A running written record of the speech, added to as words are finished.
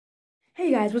Hey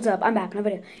guys, what's up? I'm back in a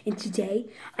video, and today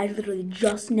I literally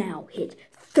just now hit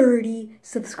 30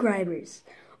 subscribers.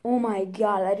 Oh my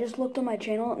god, I just looked on my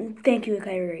channel, and thank you,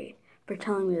 Kyrie, for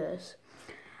telling me this.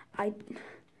 I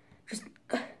just...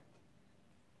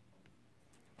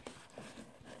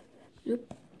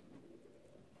 Yep.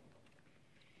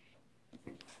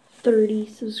 30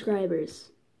 subscribers.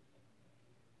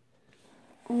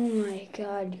 Oh my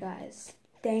god, guys.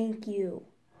 Thank you.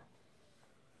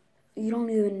 You don't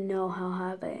even know how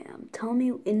happy I am. Tell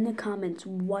me in the comments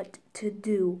what to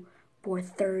do for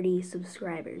 30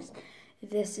 subscribers.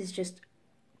 This is just,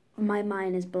 my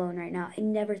mind is blown right now. I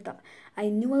never thought, I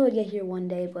knew I would get here one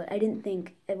day, but I didn't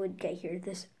think I would get here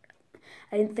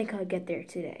I didn't think I would get there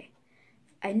today.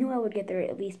 I knew I would get there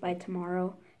at least by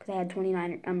tomorrow, because I had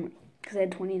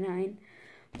 29,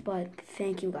 but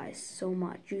thank you guys so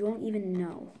much. You don't even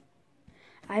know.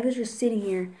 I was just sitting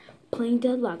here playing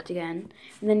Deadlocked again,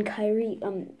 and then Kyrie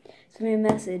sent me a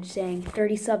message saying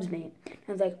 30 subs, mate. And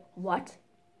I was like, what?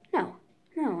 No,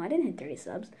 I didn't hit 30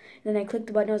 subs. And then I clicked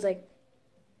the button, I was like,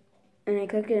 and I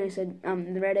clicked it and I said,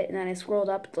 the Reddit, and then I scrolled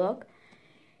up to look,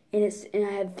 and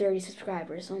I had 30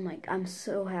 subscribers. So I'm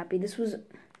so happy. This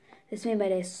made my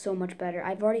day so much better.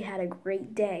 I've already had a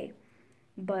great day,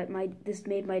 but this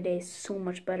made my day so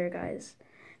much better, guys.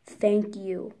 Thank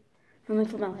you. Let me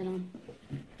put my light on.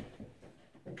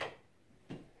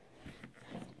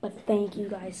 But thank you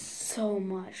guys so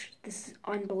much. This is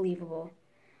unbelievable.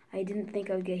 I didn't think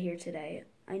I would get here today.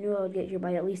 I knew I would get here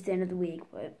by at least the end of the week,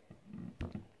 but...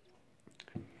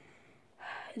 Do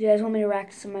you guys want me to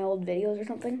react to some of my old videos or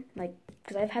something? Like,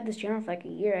 because I've had this channel for like a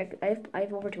year. I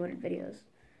have over 200 videos.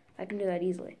 I can do that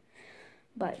easily.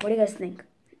 But what do you guys think?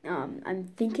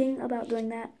 I'm thinking about doing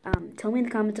that. Tell me in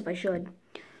the comments if I should.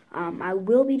 I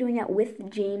will be doing that with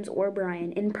James or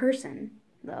Brian in person,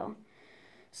 though.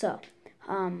 So,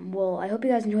 well, I hope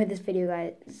you guys enjoyed this video,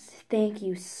 guys. Thank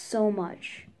you so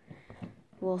much.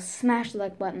 Well, smash the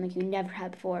like button like you never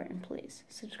had before, and please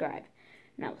subscribe.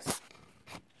 And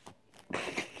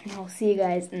I'll see you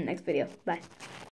guys in the next video. Bye.